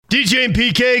DJ and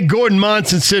PK, Gordon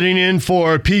Monson sitting in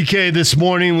for PK this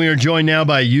morning. We are joined now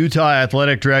by Utah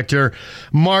Athletic Director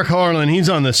Mark Harlan. He's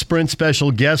on the Sprint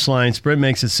special guest line. Sprint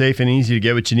makes it safe and easy to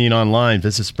get what you need online.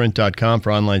 Visit sprint.com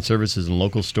for online services and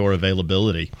local store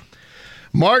availability.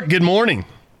 Mark, good morning.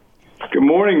 Good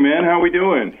morning, man. How are we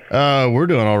doing? We're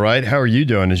doing all right. How are you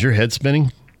doing? Is your head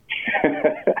spinning? Hey,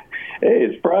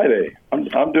 it's Friday.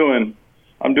 I'm doing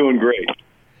great.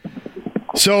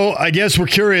 So I guess we're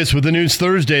curious with the news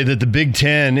Thursday that the Big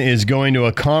Ten is going to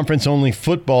a conference-only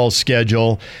football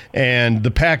schedule, and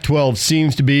the Pac-12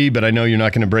 seems to be, but I know you're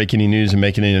not going to break any news and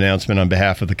make any announcement on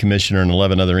behalf of the commissioner and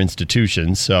 11 other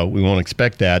institutions, so we won't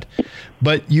expect that.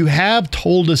 But you have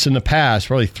told us in the past,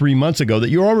 probably 3 months ago, that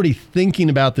you're already thinking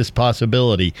about this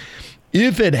possibility.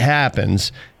 If it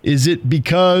happens, is it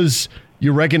because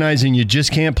you're recognizing you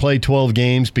just can't play 12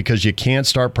 games because you can't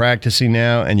start practicing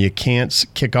now and you can't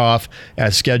kick off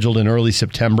as scheduled in early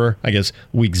September? I guess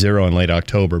week 0 in late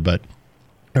October,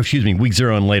 week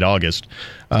 0 in late August,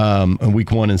 and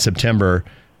week 1 in September.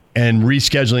 And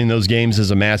rescheduling those games is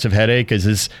a massive headache.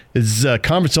 Is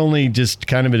conference only just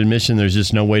kind of an admission there's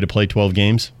just no way to play 12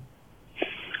 games?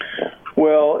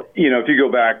 Well, if you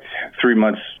go back 3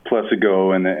 months plus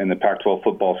ago and the Pac-12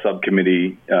 football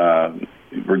subcommittee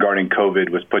regarding COVID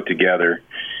was put together,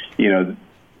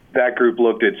 that group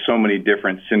looked at so many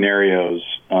different scenarios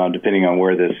depending on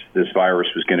where this virus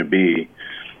was going to be.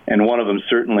 And one of them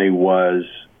certainly was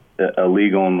a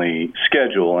league-only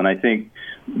schedule. And I think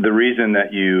the reason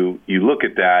that you look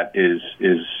at that is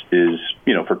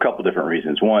for a couple different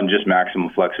reasons. One, just maximum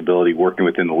flexibility working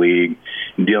within the league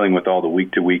and dealing with all the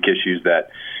week-to-week issues that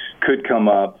could come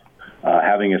up.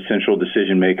 Having a central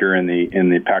decision maker in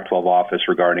the Pac-12 office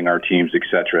regarding our teams, et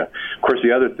cetera. Of course,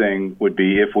 the other thing would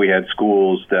be if we had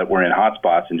schools that were in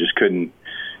hotspots and just couldn't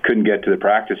get to the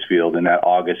practice field in that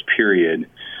August period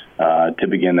to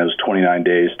begin those 29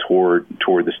 days toward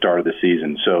the start of the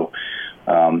season. So,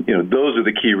 those are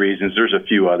the key reasons. There's a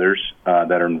few others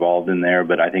that are involved in there,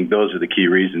 but I think those are the key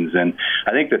reasons. And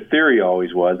I think the theory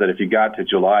always was that if you got to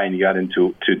July and you got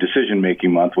into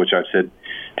decision-making month, which I've said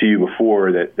to you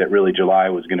before, that really July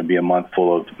was going to be a month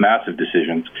full of massive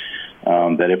decisions,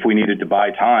 that if we needed to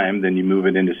buy time, then you move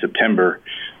it into September,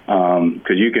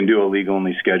 because you can do a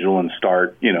league-only schedule and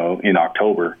start, in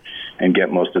October and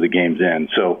get most of the games in.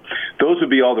 So those would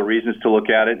be all the reasons to look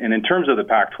at it. And in terms of the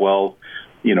Pac-12,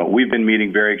 we've been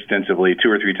meeting very extensively 2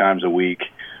 or 3 times a week.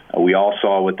 We all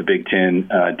saw what the Big Ten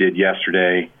did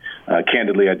yesterday.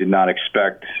 Candidly, I did not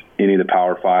expect any of the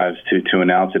Power Fives to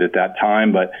announce it at that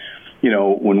time, but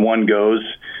when one goes,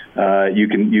 you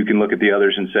can look at the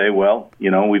others and say, well,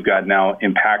 we've got now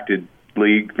impacted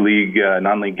league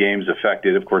non-league games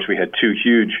affected. Of course, we had 2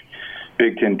 huge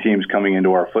Big Ten teams coming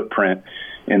into our footprint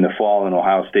in the fall in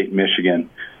Ohio State and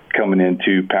Michigan coming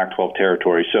into Pac-12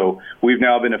 territory. So we've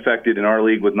now been affected in our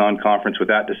league with non-conference with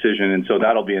that decision, and so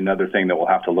that'll be another thing that we'll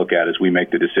have to look at as we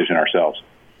make the decision ourselves.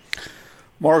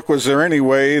 Mark, was there any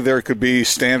way there could be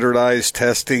standardized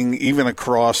testing even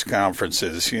across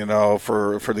conferences,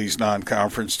 for these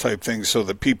non-conference type things so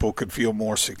that people could feel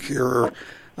more secure,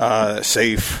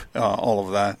 safe, all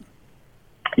of that?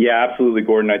 Yeah, absolutely,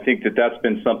 Gordon. I think that's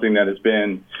been something that has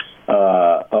been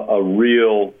a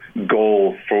real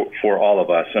goal for all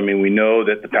of us. I mean, we know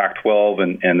that the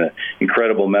Pac-12 and the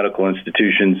incredible medical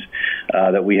institutions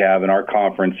that we have in our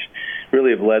conference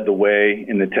really have led the way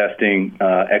in the testing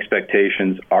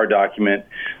expectations. Our document,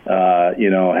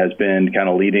 has been kind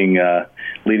of leading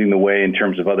the way in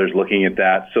terms of others looking at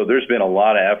that. So there's been a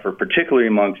lot of effort, particularly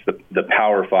amongst the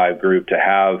Power 5 group, to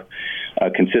have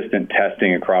consistent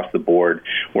testing across the board.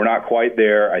 We're not quite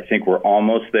there. I think we're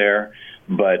almost there.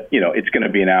 But, it's going to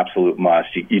be an absolute must.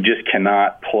 You just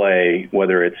cannot play,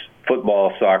 whether it's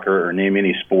football, soccer, or name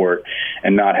any sport,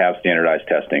 and not have standardized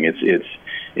testing.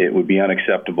 It would be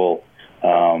unacceptable.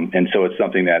 And so it's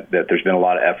something that there's been a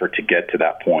lot of effort to get to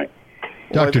that point.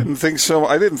 Well, I didn't think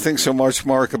so much,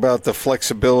 Mark, about the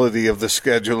flexibility of the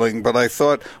scheduling, but I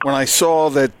thought when I saw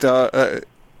that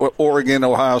Oregon,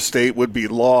 Ohio State would be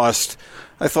lost,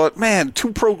 I thought, man,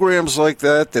 2 programs like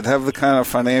that have the kind of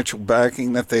financial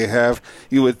backing that they have,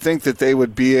 you would think that they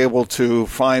would be able to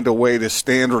find a way to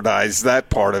standardize that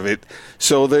part of it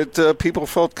so that people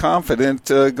felt confident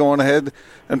going ahead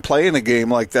and playing a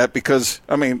game like that because,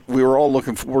 we were all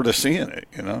looking forward to seeing it,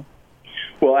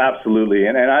 Well, absolutely.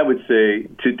 And I would say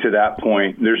to that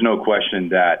point, there's no question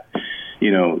that,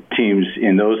 teams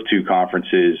in those 2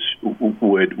 conferences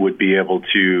would be able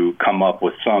to come up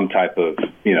with some type of,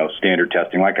 standard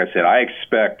testing. Like I said, I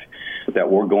expect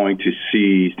that we're going to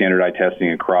see standardized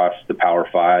testing across the Power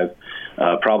 5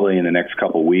 probably in the next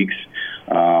couple weeks.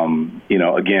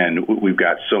 Again, we've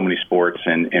got so many sports,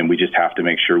 and we just have to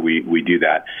make sure we do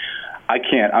that.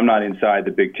 I'm not inside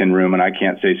the Big Ten room, and I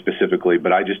can't say specifically,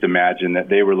 but I just imagine that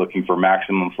they were looking for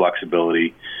maximum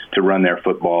flexibility to run their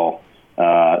football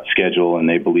schedule, and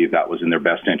they believe that was in their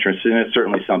best interest. And it's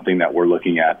certainly something that we're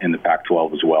looking at in the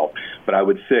Pac-12 as well. But I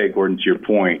would say, Gordon, to your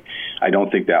point, I don't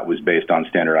think that was based on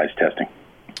standardized testing.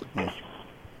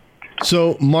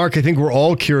 So, Mark, I think we're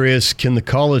all curious, can the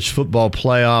college football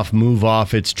playoff move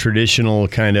off its traditional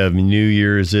kind of New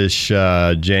Year's-ish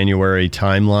January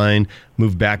timeline,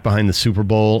 move back behind the Super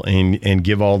Bowl, and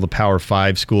give all the Power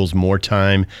 5 schools more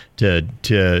time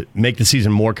to make the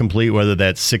season more complete, whether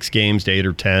that's 6 games to 8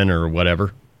 or 10 or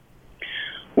whatever?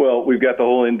 Well, we've got the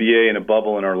whole NBA in a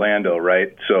bubble in Orlando,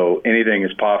 right? So anything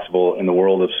is possible in the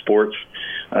world of sports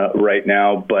right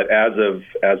now. But as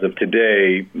of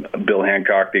today, Bill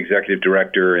Hancock, the executive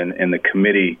director, and the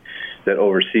committee that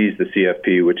oversees the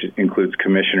CFP, which includes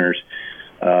commissioners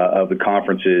of the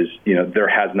conferences, there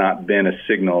has not been a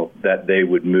signal that they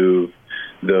would move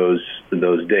those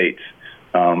dates.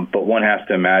 But one has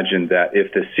to imagine that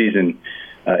if the season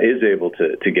is able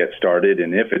to get started,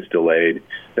 and if it's delayed,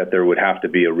 that there would have to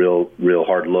be a real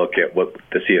hard look at what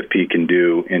the CFP can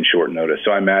do in short notice.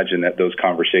 So I imagine that those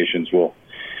conversations will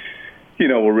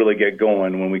really get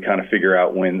going when we kind of figure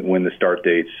out when the start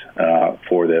dates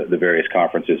for the various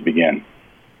conferences begin.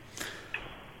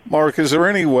 Mark, is there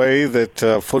any way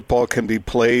that football can be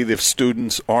played if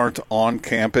students aren't on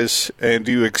campus? And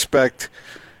do you expect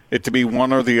it to be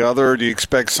one or the other? Do you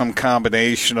expect some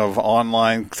combination of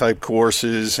online type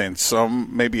courses and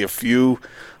maybe a few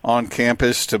on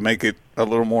campus to make it a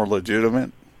little more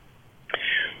legitimate?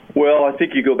 Well, I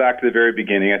think you go back to the very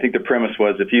beginning. I think the premise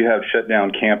was if you have shut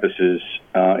down campuses,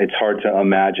 it's hard to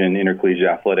imagine intercollegiate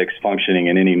athletics functioning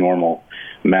in any normal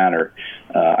manner.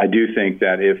 I do think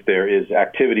that if there is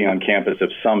activity on campus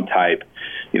of some type,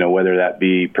 whether that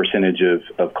be percentage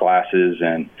of classes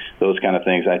and those kind of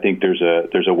things, I think there's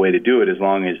a way to do it as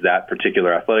long as that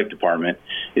particular athletic department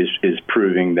is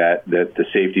proving that the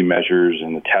safety measures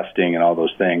and the testing and all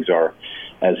those things are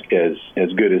as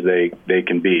good as they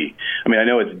can be. I mean, I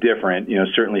know it's different.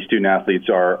 Certainly student athletes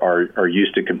are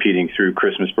used to competing through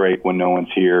Christmas break when no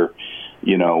one's here.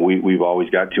 We've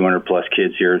always got 200 plus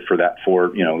kids here for that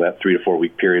 3 to 4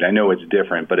 week period. I know it's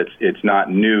different, but it's not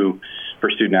new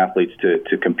for student athletes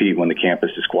to compete when the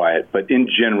campus is quiet. But in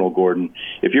general, Gordon,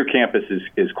 if your campus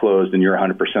is closed and you're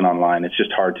 100% online, it's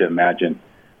just hard to imagine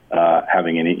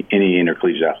having any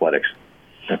intercollegiate athletics.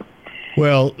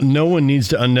 Well, no one needs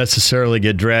to unnecessarily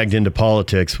get dragged into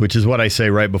politics, which is what I say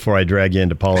right before I drag you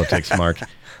into politics, Mark.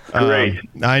 Great.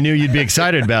 I knew you'd be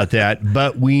excited about that,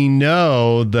 but we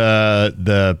know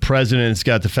the president's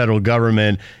got the federal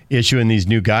government issuing these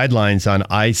new guidelines on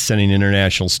ICE sending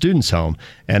international students home,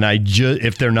 and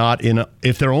if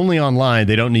they're only online,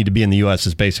 they don't need to be in the U.S.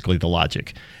 is basically the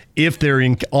logic. If they're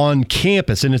on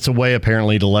campus, and it's a way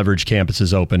apparently to leverage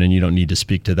campuses open, and you don't need to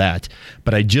speak to that.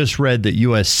 But I just read that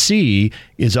USC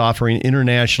is offering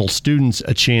international students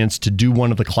a chance to do one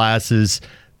of the classes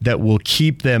that will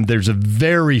keep them. There's a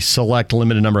very select,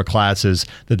 limited number of classes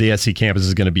that the SC campus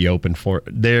is going to be open for.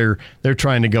 They're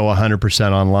trying to go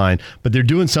 100% online, but they're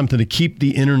doing something to keep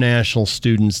the international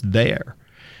students there.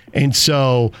 And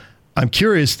so I'm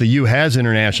curious, the U has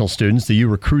international students, the U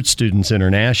recruits students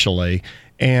internationally.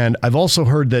 And I've also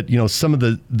heard that, some of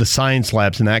the science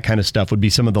labs and that kind of stuff would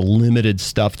be some of the limited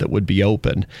stuff that would be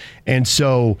open. And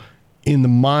so in the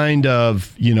mind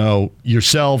of,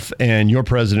 yourself and your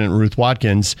president, Ruth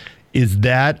Watkins, is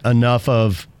that enough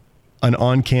of an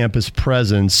on-campus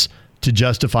presence to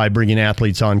justify bringing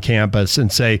athletes on campus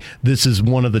and say, this is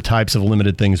one of the types of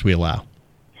limited things we allow?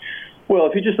 Well,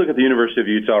 if you just look at the University of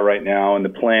Utah right now and the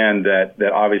plan that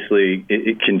obviously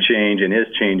it can change and is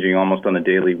changing almost on a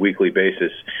daily, weekly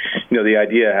basis, the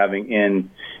idea of having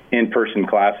in-person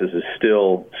classes is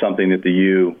still something that the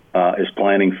U is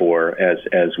planning for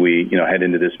as we head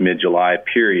into this mid-July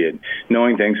period,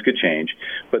 knowing things could change.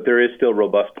 But there is still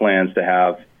robust plans to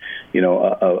have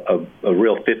a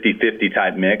real 50-50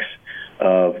 type mix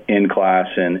of in-class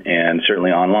and certainly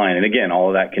online. And again, all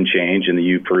of that can change, and the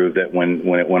U proved that when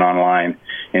it went online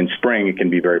in spring, it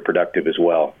can be very productive as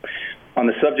well. On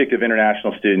the subject of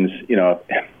international students,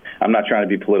 I'm not trying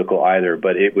to be political either,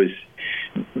 but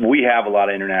we have a lot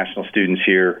of international students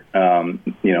here.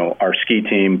 Our ski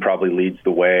team probably leads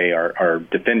the way. Our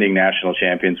defending national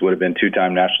champions would have been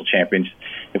 2-time national champions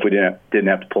if we didn't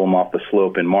have to pull them off the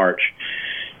slope in March.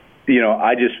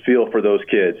 I just feel for those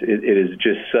kids. It is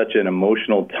just such an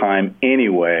emotional time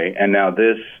anyway, and now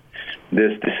this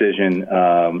this decision,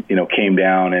 came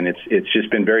down, and it's just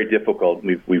been very difficult.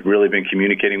 We've really been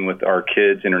communicating with our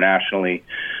kids internationally,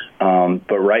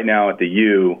 but right now at the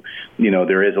U,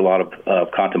 there is a lot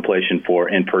of contemplation for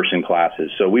in-person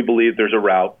classes. So we believe there's a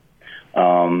route,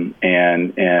 and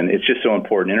it's just so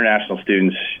important. International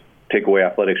students, take away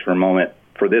athletics for a moment,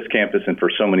 for this campus and for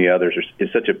so many others, is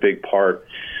such a big part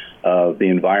of the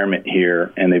environment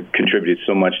here, and they've contributed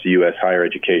so much to U.S. higher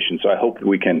education. So I hope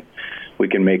we can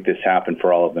make this happen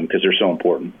for all of them because they're so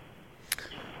important.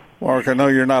 Mark, I know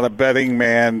you're not a betting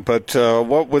man, but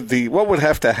what would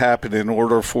have to happen in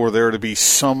order for there to be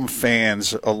some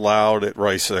fans allowed at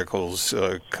Rice Eccles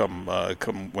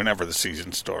come whenever the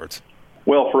season starts?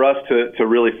 Well, for us to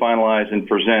really finalize and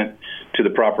present to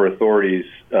the proper authorities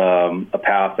a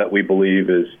path that we believe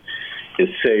is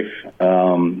safe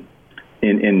in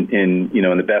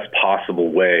the best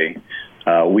possible way.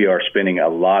 We are spending a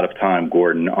lot of time,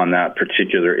 Gordon, on that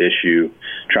particular issue,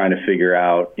 trying to figure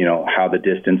out, how the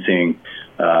distancing,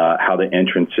 how the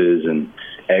entrances and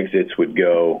exits would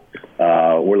go.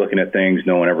 We're looking at things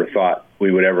no one ever thought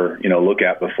we would ever, look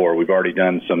at before. We've already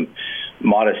done some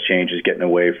modest changes, getting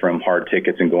away from hard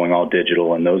tickets and going all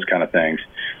digital and those kind of things.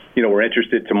 We're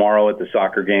interested tomorrow at the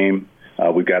soccer game.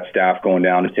 We've got staff going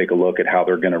down to take a look at how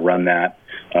they're going to run that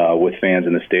with fans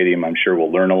in the stadium. I'm sure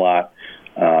we'll learn a lot.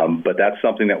 But that's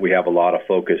something that we have a lot of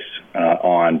focus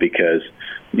on because,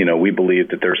 we believe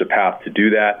that there's a path to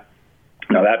do that.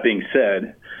 Now, that being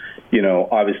said,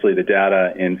 obviously the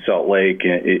data in Salt Lake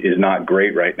is not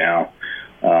great right now.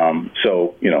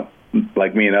 So,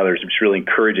 like me and others, I'm just really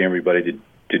encouraging everybody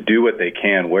to do what they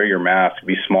can, wear your mask,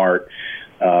 be smart,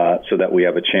 so that we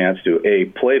have a chance to, A,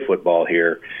 play football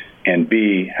here, and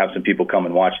B, have some people come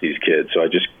and watch these kids. So I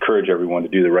just encourage everyone to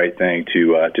do the right thing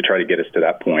to try to get us to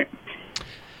that point.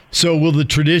 So will the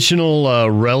traditional,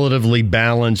 relatively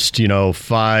balanced, either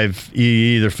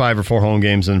 5 or 4 home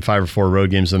games and 5 or 4 road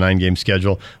games, the 9-game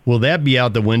schedule, will that be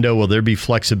out the window? Will there be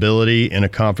flexibility in a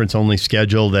conference-only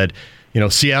schedule that,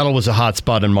 Seattle was a hot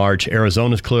spot in March.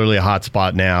 Arizona's clearly a hot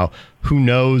spot now. Who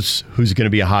knows who's going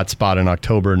to be a hot spot in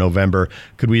October, November?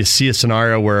 Could we see a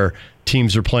scenario where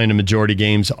teams are playing a majority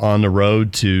games on the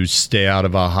road to stay out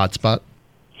of a hot spot?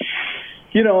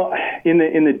 In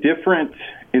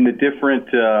the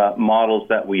different models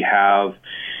that we have,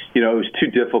 it was too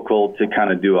difficult to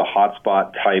kind of do a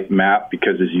hotspot type map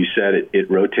because, as you said, it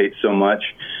rotates so much.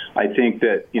 I think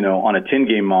that, on a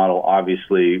 10-game model,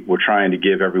 obviously, we're trying to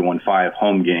give everyone 5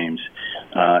 home games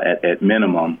at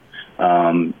minimum,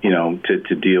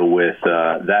 to deal with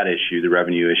that issue, the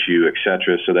revenue issue, et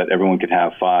cetera, so that everyone can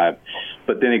have 5.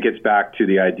 But then it gets back to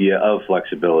the idea of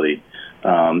flexibility.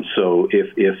 So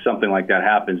if something like that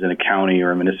happens and a county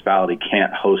or a municipality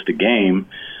can't host a game,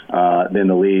 then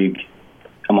the league,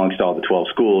 amongst all the 12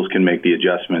 schools, can make the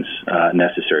adjustments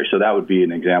necessary. So that would be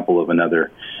an example of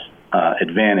another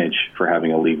advantage for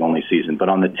having a league-only season. But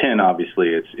on the 10, obviously,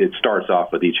 it starts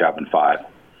off with each having 5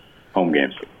 home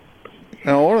games.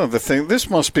 Now, one of the things,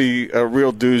 this must be a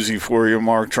real doozy for you,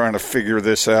 Mark, trying to figure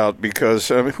this out because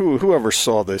whoever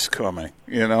saw this coming,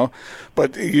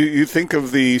 But you think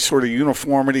of the sort of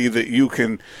uniformity that you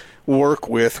can work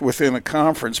within a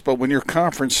conference, but when your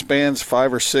conference spans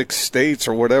 5 or 6 states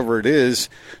or whatever it is,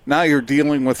 now you're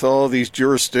dealing with all these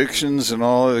jurisdictions and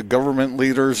all the government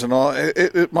leaders and all.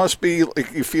 It must be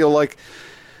like you feel like.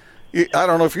 I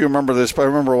don't know if you remember this, but I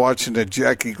remember watching the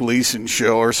Jackie Gleason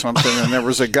show or something, and there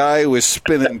was a guy who was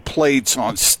spinning plates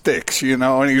on sticks,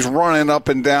 and he's running up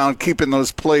and down, keeping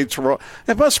those plates.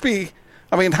 It must be.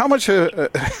 I mean, how much? How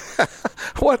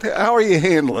are you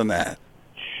handling that?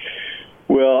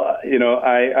 Well,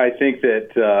 I think that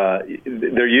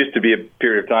there used to be a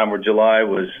period of time where July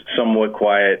was somewhat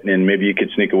quiet, and maybe you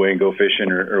could sneak away and go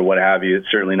fishing or what have you. It's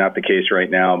certainly not the case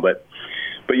right now, but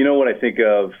you know what I think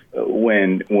of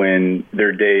when there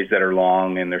are days that are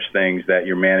long and there's things that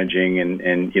you're managing and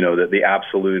that the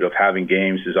absolute of having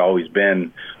games has always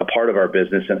been a part of our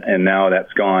business and now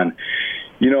that's gone.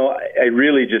 I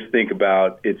really just think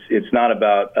about it's not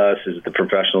about us as the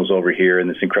professionals over here and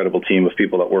this incredible team of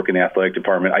people that work in the athletic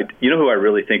department. Who I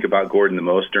really think about, Gordon, the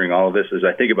most during all of this is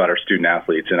I think about our student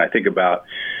athletes and I think about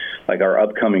like our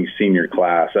upcoming senior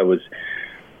class. I was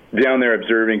down there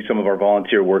observing some of our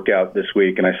volunteer workout this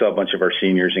week, and I saw a bunch of our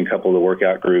seniors in a couple of the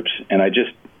workout groups, and I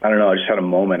just had a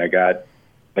moment. I got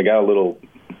a little,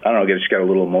 I just got a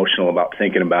little emotional about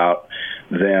thinking about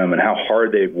them and how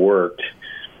hard they've worked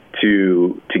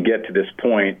to get to this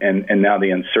point, and now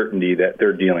the uncertainty that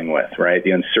they're dealing with, right?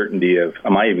 The uncertainty of,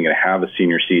 am I even going to have a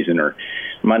senior season, or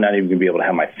am I not even going to be able to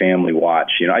have my family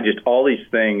watch? All these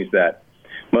things that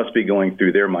must be going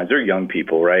through their minds. They're young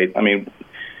people, right? I mean,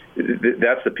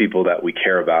 that's the people that we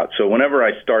care about. So whenever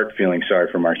I start feeling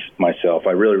sorry for myself,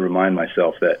 I really remind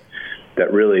myself that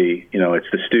really,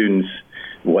 it's the students,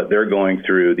 what they're going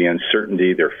through, the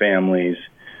uncertainty, their families,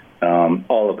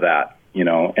 all of that,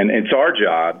 and it's our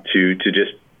job to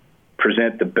just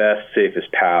present the best,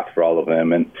 safest path for all of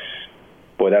them. And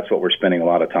boy, that's what we're spending a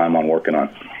lot of time on working on.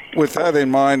 With that in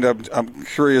mind, I'm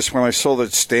curious, when I saw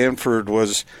that Stanford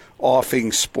was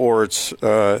offing sports,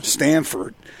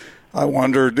 Stanford, I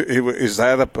wondered, is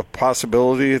that a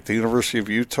possibility at the University of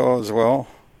Utah as well?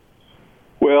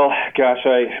 Well, gosh,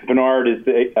 Bernard is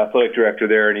the athletic director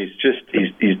there, and he's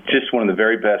just one of the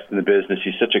very best in the business.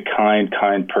 He's such a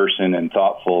kind person and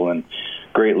thoughtful and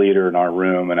great leader in our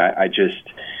room. And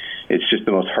it's just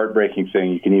the most heartbreaking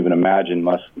thing you can even imagine,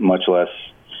 much less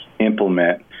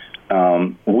implement.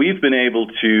 We've been able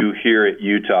to, here at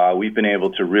Utah, we've been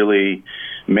able to really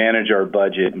manage our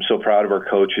budget. I'm so proud of our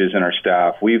coaches and our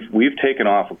staff. We've taken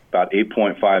off about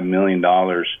 $8.5 million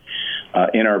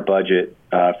in our budget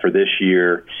for this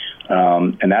year,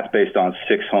 and that's based on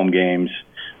 6 home games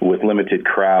with limited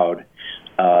crowd,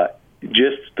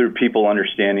 just through people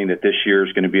understanding that this year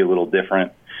is going to be a little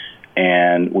different,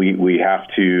 and we have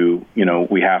to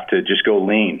just go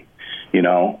lean,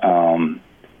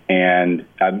 and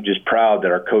I'm just proud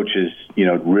that our coaches,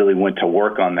 really went to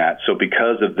work on that. So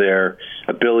because of their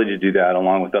ability to do that,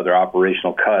 along with other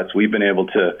operational cuts, we've been able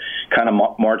to kind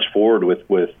of march forward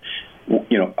with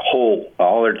all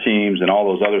our teams and all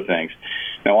those other things.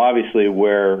 Now, obviously,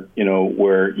 where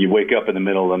you wake up in the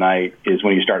middle of the night is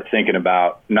when you start thinking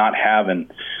about not having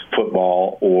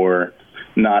football or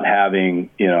not having,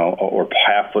 or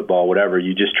half football, whatever.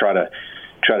 You just try to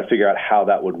figure out how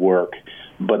that would work.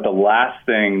 But the last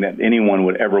thing that anyone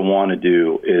would ever want to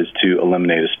do is to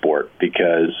eliminate a sport,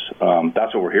 because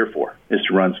that's what we're here for, is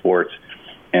to run sports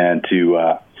and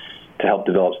to help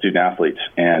develop student athletes.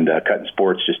 And cutting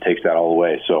sports just takes that all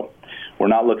away. So we're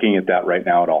not looking at that right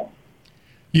now at all.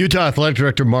 Utah Athletic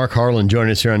Director Mark Harlan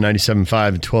joining us here on 97.5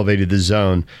 and 1280 The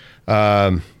Zone.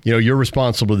 You're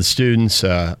responsible to the students.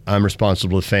 I'm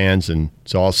responsible to fans, and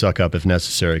so I'll suck up if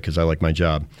necessary because I like my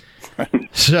job.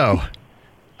 So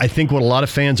I think what a lot of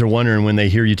fans are wondering when they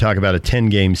hear you talk about a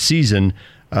 10-game season,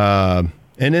 and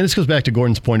then this goes back to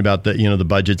Gordon's point about the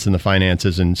budgets and the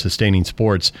finances and sustaining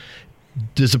sports.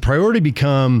 Does the priority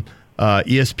become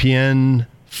ESPN,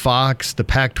 Fox, the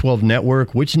Pac-12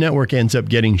 network? Which network ends up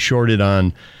getting shorted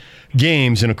on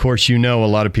games? And of course, a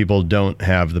lot of people don't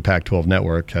have the Pac-12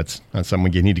 network. That's not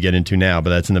something we need to get into now,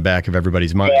 but that's in the back of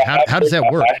everybody's mind. How does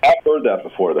that work? I've heard that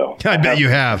before, though. I bet you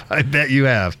have. I've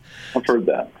heard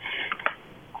that.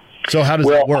 So how does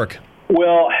that work?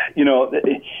 Well,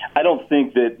 I don't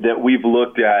think that we've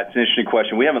looked at. It's an interesting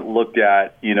question. We haven't looked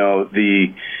at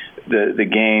the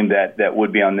game that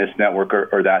would be on this network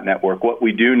or that network. What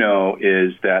we do know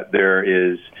is that there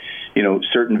is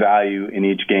certain value in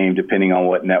each game depending on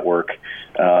what network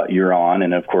you're on,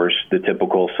 and of course the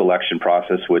typical selection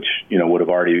process, which would have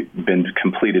already been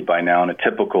completed by now in a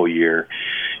typical year.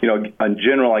 In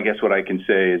general, I guess what I can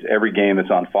say is every game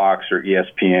that's on Fox or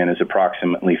ESPN is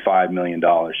approximately $5 million,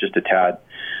 just a tad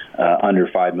under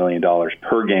 $5 million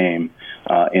per game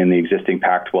in the existing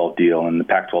Pac-12 deal. And the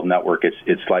Pac-12 network,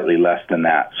 it's slightly less than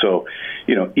that. So,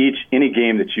 any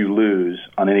game that you lose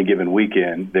on any given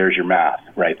weekend, there's your math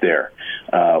right there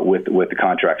with the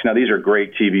contracts. Now, these are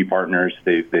great TV partners.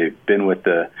 They've been with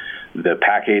the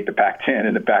Pac-8, the Pac-10,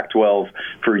 and the Pac-12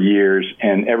 for years,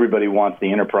 and everybody wants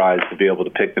the enterprise to be able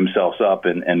to pick themselves up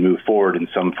and move forward in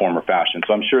some form or fashion.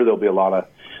 So I'm sure there'll be a lot of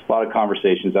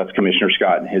conversations. That's Commissioner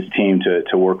Scott and his team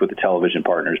to work with the television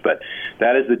partners. But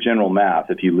that is the general math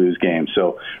if you lose games.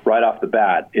 So right off the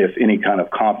bat, if any kind of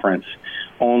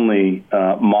conference-only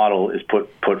model is put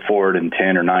forward in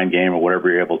 10 or 9 game or whatever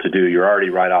you're able to do, you're already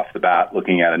right off the bat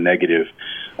looking at a negative,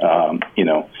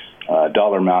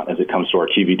 dollar amount as it comes to our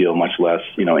TV deal, much less,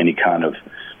 any kind of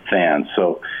fans.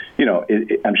 So,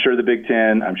 I'm sure the Big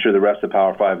Ten, I'm sure the rest of the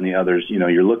Power Five and the others,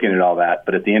 you're looking at all that.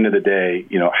 But at the end of the day,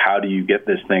 how do you get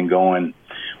this thing going?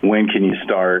 When can you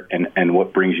start? And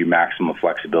what brings you maximum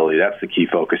flexibility? That's the key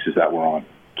focus that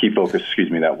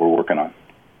we're working on.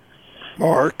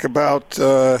 Mark, about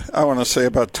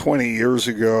 20 years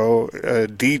ago,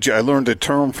 DJ, I learned a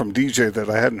term from DJ that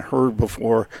I hadn't heard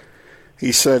before.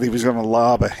 He said he was going to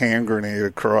lob a hand grenade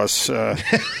across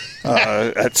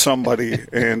at somebody,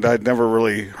 and I'd never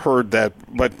really heard that.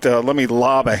 But let me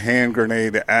lob a hand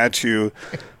grenade at you.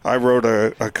 I wrote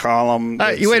a column.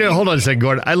 Hold on a second,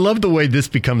 Gordon. I love the way this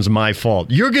becomes my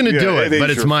fault. You're going to do it, but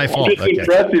it's my fault. I'm just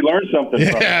impressed you learned something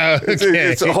from it.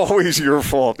 Okay. It's always your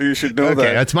fault. You should know that.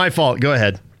 Okay, that's my fault. Go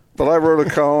ahead. But I wrote a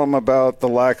column about the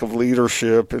lack of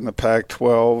leadership in the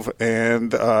Pac-12,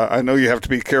 and I know you have to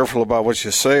be careful about what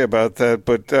you say about that,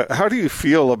 but how do you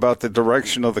feel about the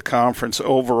direction of the conference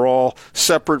overall,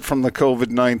 separate from the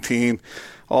COVID-19,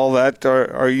 all that?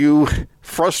 Are you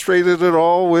frustrated at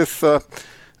all with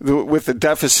the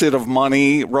deficit of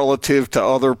money relative to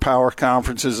other power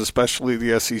conferences, especially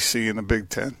the SEC and the Big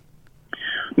Ten?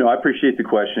 No, I appreciate the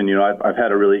question. I've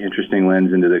had a really interesting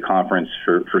lens into the conference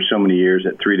for so many years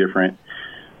at three different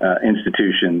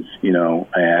institutions,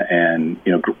 and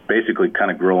basically kind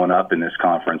of growing up in this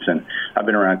conference. And I've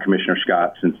been around Commissioner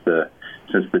Scott since the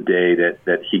day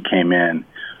that he came in.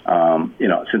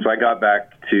 Since I got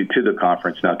back to the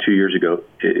conference now 2 years ago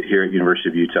here at University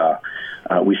of Utah,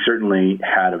 we certainly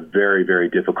had a very, very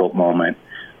difficult moment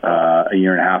a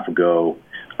year and a half ago.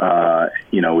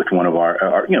 With one of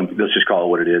our, let's just call it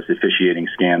what it is, the officiating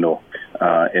scandal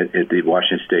at the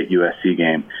Washington State USC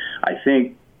game. I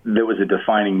think there was a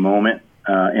defining moment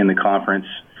in the conference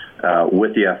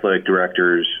with the athletic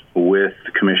directors, with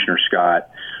Commissioner Scott.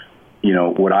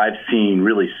 What I've seen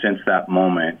really since that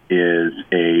moment is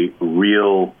a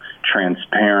real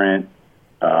transparent,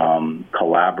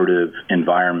 collaborative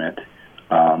environment.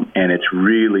 And it's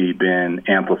really been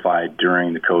amplified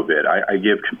during the COVID. I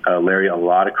give Larry a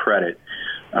lot of credit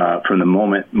from the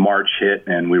moment March hit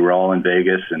and we were all in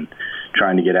Vegas and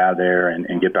trying to get out of there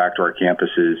and get back to our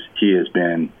campuses. He has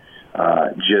been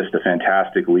just a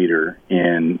fantastic leader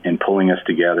in pulling us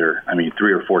together.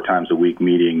 3 or 4 times a week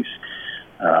meetings,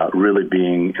 really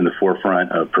being in the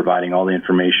forefront of providing all the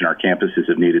information our campuses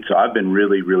have needed. So I've been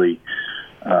really, really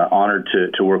honored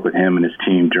to work with him and his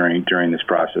team during this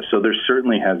process. So there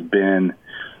certainly has been,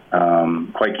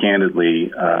 quite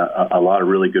candidly, a lot of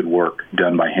really good work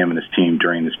done by him and his team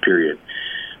during this period.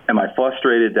 Am I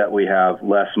frustrated that we have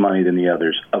less money than the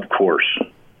others? Of course.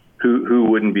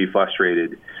 Who wouldn't be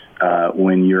frustrated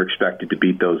when you're expected to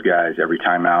beat those guys every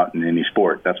time out in any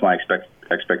sport? That's my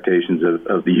expectations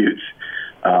of the Utes.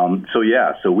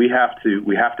 So we have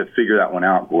to figure that one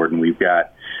out, Gordon. We've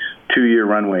got 2-year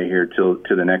runway here to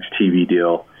the next TV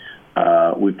deal.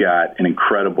 We've got an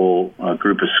incredible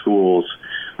group of schools,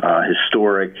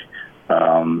 historic,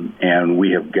 and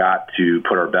we have got to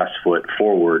put our best foot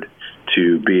forward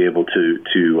to be able to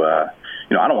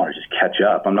I don't want to just catch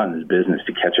up. I'm not in this business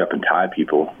to catch up and tie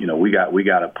people. We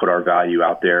got to put our value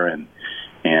out there and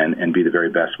be the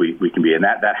very best we can be, and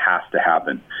that has to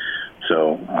happen.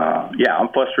 So, I'm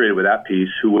frustrated with that piece.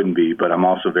 Who wouldn't be? But I'm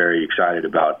also very excited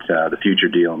about the future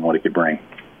deal and what it could bring.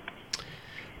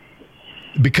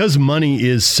 Because money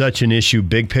is such an issue,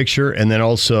 big picture, and then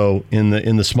also in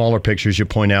the smaller pictures, you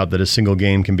point out that a single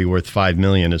game can be worth $5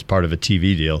 million as part of a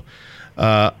TV deal.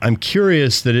 I'm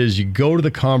curious that as you go to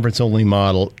the conference-only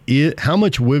model, how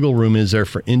much wiggle room is there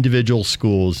for individual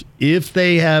schools if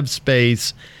they have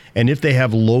space and if they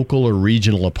have local or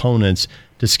regional opponents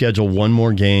to schedule one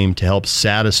more game to help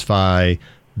satisfy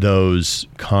those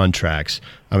contracts?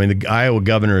 The Iowa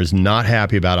governor is not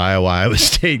happy about Iowa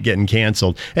State getting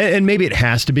canceled. And maybe it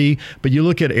has to be, but you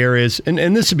look at areas,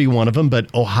 and this would be one of them,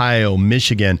 but Ohio,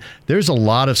 Michigan, there's a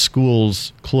lot of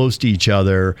schools close to each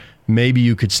other. Maybe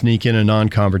you could sneak in a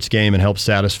non-conference game and help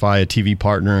satisfy a TV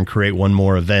partner and create one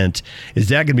more event. Is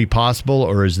that going to be possible,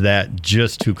 or is that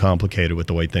just too complicated with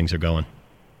the way things are going?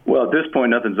 Well, at this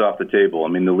point, nothing's off the table.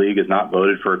 The league has not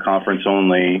voted for a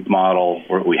conference-only model.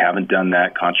 We haven't done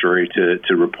that, contrary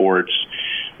to reports.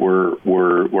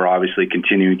 We're obviously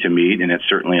continuing to meet, and it's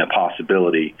certainly a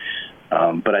possibility.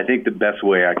 But I think the best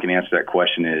way I can answer that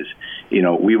question is,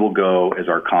 we will go as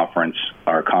our conference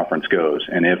goes.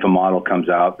 And if a model comes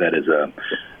out that is a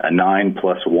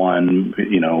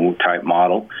 9+1, type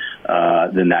model,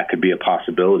 then that could be a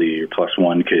possibility. Your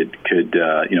 +1 could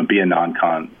be a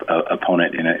non-con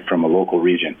opponent in it from a local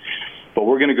region. But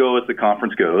we're going to go as the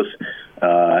conference goes,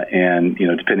 and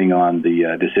depending on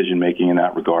the decision making in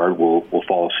that regard, we'll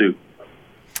follow suit.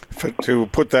 To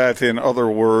put that in other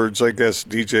words, I guess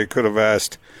DJ could have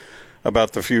asked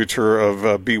about the future of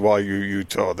BYU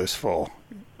Utah this fall.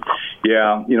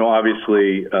 Yeah,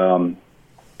 obviously, I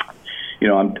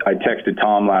texted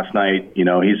Tom last night.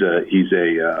 He's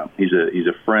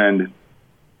a friend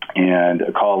and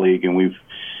a colleague, and we've,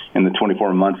 in the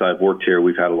 24 months I've worked here,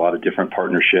 we've had a lot of different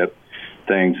partnership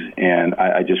things, and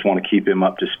I just want to keep him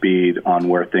up to speed on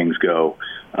where things go.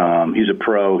 He's a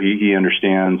pro. He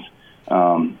understands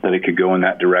that it could go in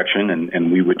that direction,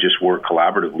 and we would just work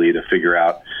collaboratively to figure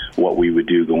out what we would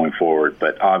do going forward.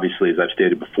 But obviously, as I've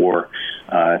stated before,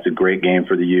 it's a great game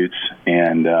for the Utes,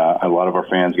 and a lot of our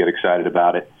fans get excited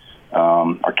about it.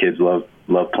 Our kids love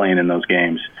playing in those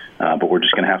games, but we're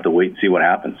just going to have to wait and see what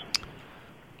happens.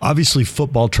 Obviously,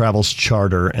 football travels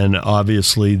charter, and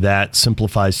obviously that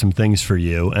simplifies some things for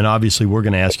you. And obviously, we're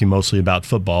going to ask you mostly about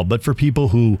football. But for people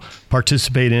who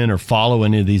participate in or follow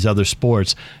any of these other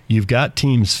sports, you've got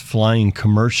teams flying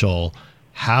commercial.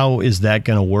 How is that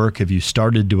going to work? Have you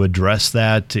started to address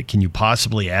that? Can you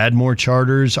possibly add more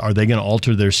charters? Are they going to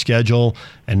alter their schedule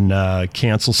and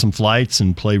cancel some flights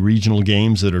and play regional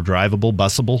games that are drivable,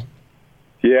 busable?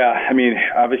 Yeah, I mean,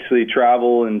 obviously,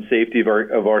 travel and safety of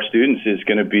our students is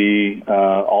going to be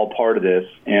all part of this.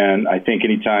 And I think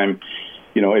anytime,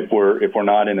 if we're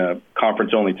not in a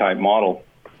conference only type model,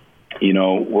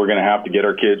 we're going to have to get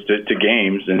our kids to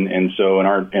games, and so in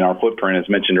our footprint, as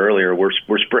mentioned earlier, we're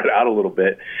spread out a little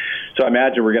bit. So I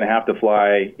imagine we're going to have to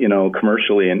fly,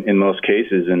 commercially in most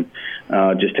cases, and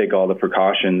just take all the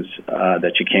precautions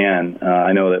that you can.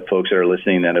 I know that folks that are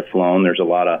listening that have flown, there's a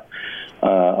lot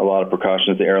of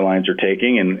precautions the airlines are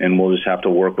taking, and we'll just have to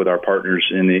work with our partners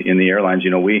in the airlines.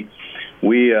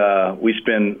 We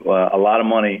spend a lot of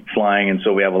money flying, and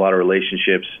so we have a lot of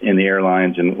relationships in the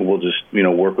airlines, and we'll just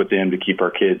work with them to keep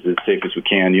our kids as safe as we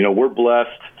can. We're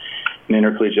blessed in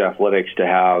intercollegiate athletics to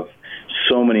have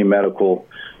so many medical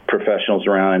professionals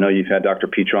around. I know you've had Dr.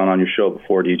 Petron on your show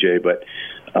before, DJ, but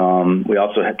we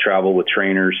also had travel with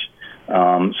trainers.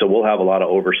 So we'll have a lot of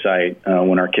oversight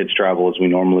when our kids travel as we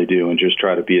normally do, and just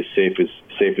try to be as safe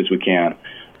as we can.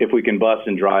 If we can bus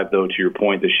and drive, though, to your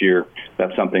point this year,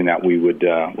 that's something that we would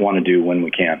want to do when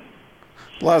we can.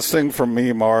 Last thing from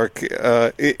me, Mark.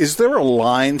 Is there a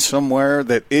line somewhere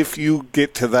that if you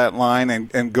get to that line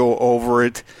and go over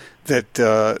it, that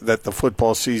the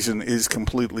football season is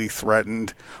completely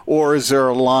threatened? Or is there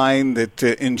a line that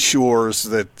ensures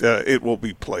that it will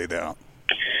be played out?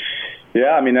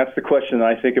 Yeah, I mean, that's the question that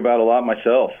I think about a lot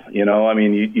myself. I'm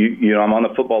on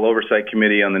the football oversight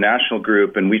committee on the national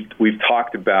group, and we've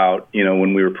talked about,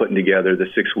 when we were putting together the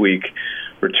 6-week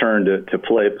return to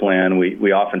play plan,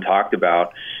 we often talked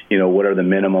about, what are the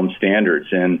minimum standards,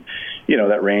 and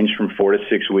that range from 4 to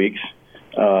 6 weeks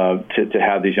to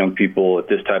have these young people at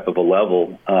this type of a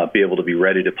level be able to be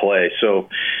ready to play. So,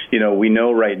 we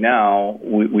know right now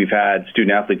we've had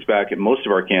student athletes back at most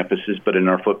of our campuses, but in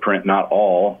our footprint, not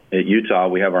all. At Utah,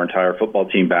 we have our entire football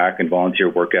team back in volunteer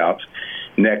workouts.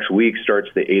 Next week starts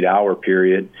the 8-hour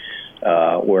period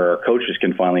where our coaches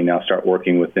can finally now start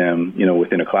working with them,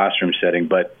 within a classroom setting.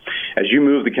 But as you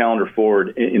move the calendar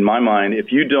forward, in my mind,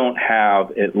 if you don't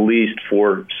have at least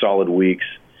 4 solid weeks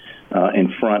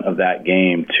in front of that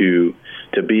game to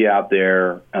be out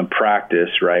there and practice,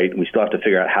 right? We still have to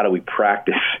figure out how do we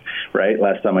practice, right?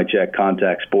 Last time I checked,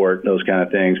 contact sport, those kind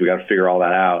of things. We got to figure all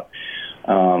that out.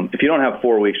 If you don't have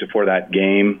 4 weeks before that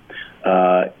game,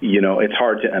 it's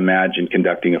hard to imagine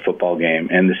conducting a football game.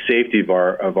 And the safety of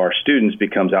our students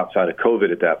becomes outside of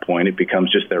COVID at that point. It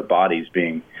becomes just their bodies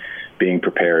being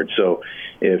prepared. So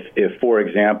if for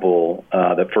example,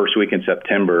 the first week in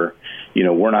September,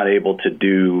 we're not able to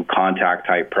do contact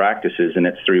type practices and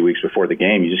it's 3 weeks before the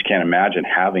game, you just can't imagine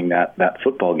having that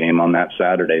football game on that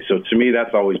Saturday. So to me,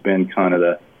 that's always been kind of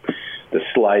the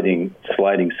sliding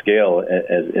scale,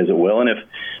 as it will. And if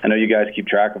I know you guys keep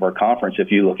track of our conference,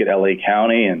 if you look at LA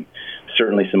County and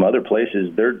certainly some other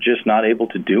places, they're just not able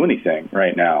to do anything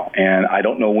right now. And I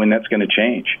don't know when that's going to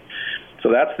change.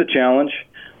 So that's the challenge.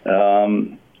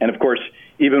 And of course,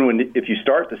 even if you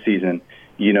start the season,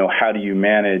 how do you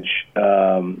manage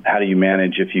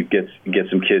if you get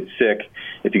some kids sick,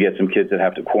 if you get some kids that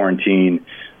have to quarantine,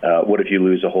 what if you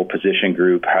lose a whole position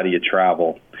group? How do you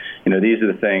travel? These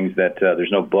are the things that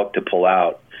there's no book to pull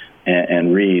out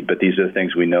and read, but these are the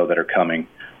things we know that are coming.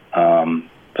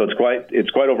 So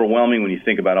it's quite overwhelming when you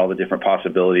think about all the different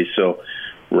possibilities. So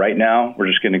right now, we're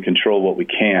just going to control what we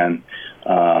can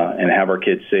and have our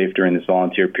kids safe during this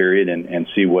volunteer period and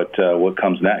see what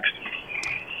comes next.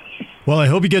 Well, I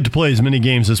hope you get to play as many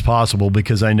games as possible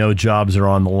because I know jobs are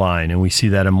on the line, and we see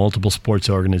that in multiple sports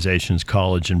organizations,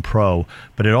 college and pro.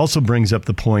 But it also brings up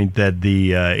the point that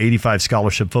the 85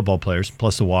 scholarship football players,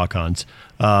 plus the walk-ons,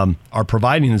 are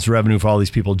providing this revenue for all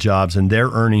these people jobs, and their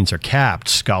earnings are capped,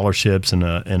 scholarships and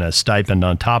a stipend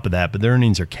on top of that, but their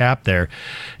earnings are capped there.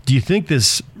 Do you think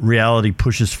this reality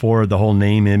pushes forward the whole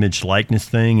name, image, likeness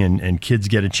thing, and kids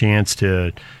get a chance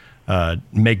to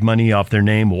make money off their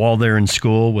name while they're in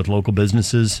school with local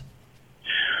businesses?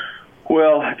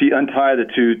 Well, if you untie the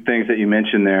two things that you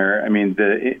mentioned there, I mean,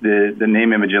 the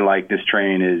name, image, and likeness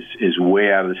train is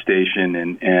way out of the station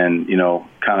and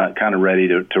kind of ready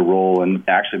to roll, and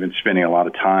actually been spending a lot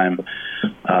of time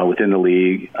within the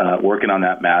league working on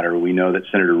that matter. We know that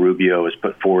Senator Rubio has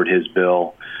put forward his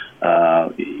bill.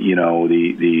 The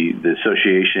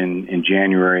association in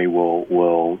January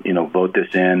will vote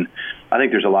this in. I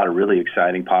think there's a lot of really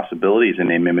exciting possibilities in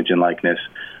name, image, and likeness,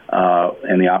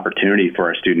 and the opportunity for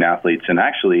our student athletes. And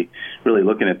actually, really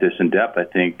looking at this in depth, I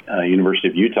think University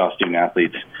of Utah student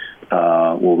athletes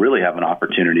will really have an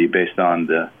opportunity based on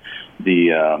the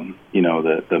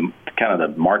kind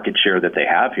of the market share that they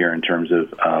have here in terms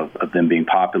of them being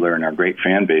popular and our great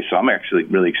fan base. So I'm actually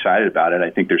really excited about it.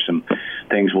 I think there's some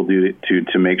things we'll do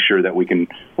to make sure that we can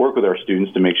work with our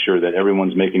students to make sure that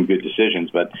everyone's making good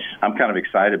decisions. But I'm kind of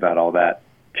excited about all that.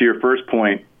 To your first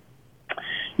point,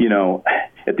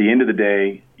 at the end of the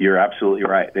day, you're absolutely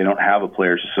right. They don't have a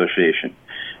players association.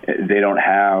 They don't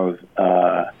have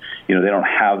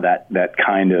that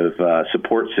kind of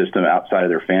support system outside of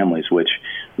their families, which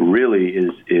really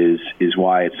is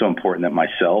why it's so important that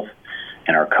myself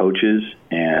and our coaches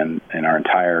and our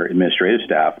entire administrative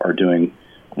staff are doing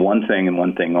one thing and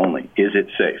one thing only. Is it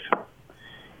safe?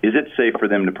 Is it safe for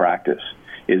them to practice?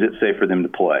 Is it safe for them to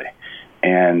play?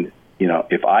 And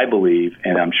if I believe,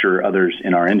 and I'm sure others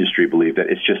in our industry believe, that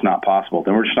it's just not possible,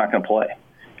 then we're just not going to play.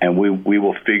 And we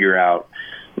will figure out,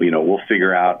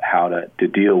 how to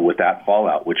deal with that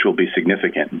fallout, which will be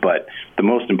significant. But the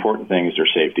most important thing is their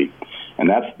safety. And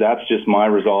that's just my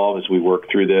resolve as we work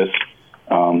through this.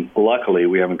 Luckily,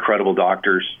 we have incredible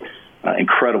doctors,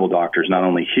 not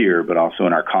only here, but also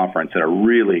in our conference, that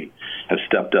really have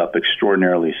stepped up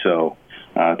extraordinarily so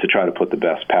to try to put the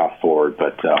best path forward.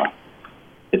 But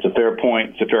it's a fair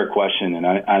point. It's a fair question. And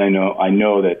I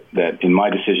know that in my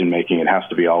decision making, it has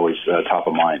to be always top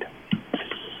of mind.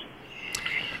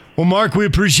 Well, Mark, we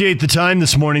appreciate the time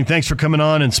this morning. Thanks for coming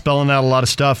on and spelling out a lot of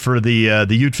stuff for the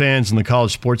Ute fans and the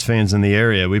college sports fans in the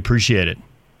area. We appreciate it.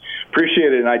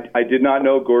 Appreciate it. And I did not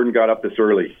know Gordon got up this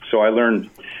early, so I learned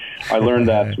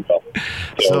that as well.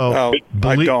 So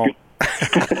I don't.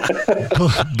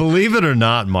 Believe it or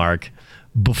not, Mark,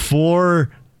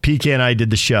 before PK and I did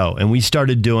the show, and we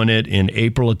started doing it in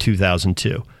April of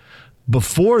 2002.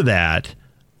 Before that,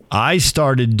 I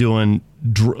started doing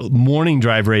morning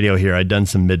drive radio here. I'd done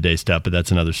some midday stuff, but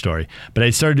that's another story. But I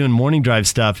started doing morning drive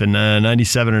stuff in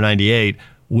 97 or 98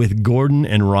 with Gordon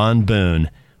and Ron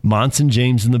Boone, Monson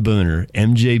James and the Booner,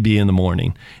 MJB in the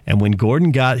morning. And when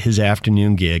Gordon got his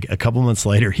afternoon gig, a couple months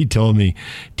later, he told me,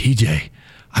 TJ,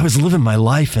 I was living my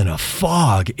life in a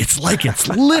fog. It's like it's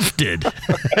lifted.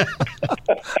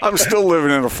 I'm still living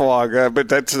in a fog, but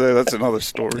that's another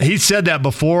story. He said that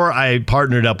before I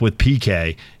partnered up with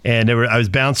PK, and I was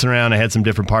bouncing around. I had some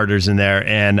different partners in there,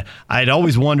 and I'd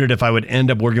always wondered if I would end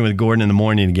up working with Gordon in the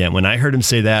morning again. When I heard him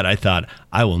say that, I thought,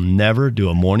 I will never do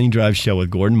a morning drive show with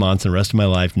Gordon Monson the rest of my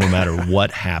life, no matter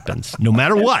what happens. No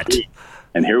matter what.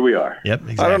 And here we are. Yep,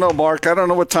 exactly. I don't know, Mark. I don't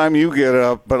know what time you get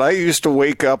up, but I used to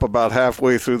wake up about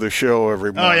halfway through the show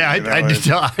every morning. Oh, yeah.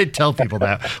 I tell people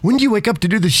that. When do you wake up to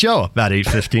do the show? About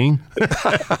 8:15.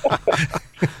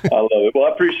 I love it. Well,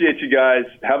 I appreciate you guys.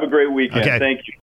 Have a great weekend. Okay. Thank you.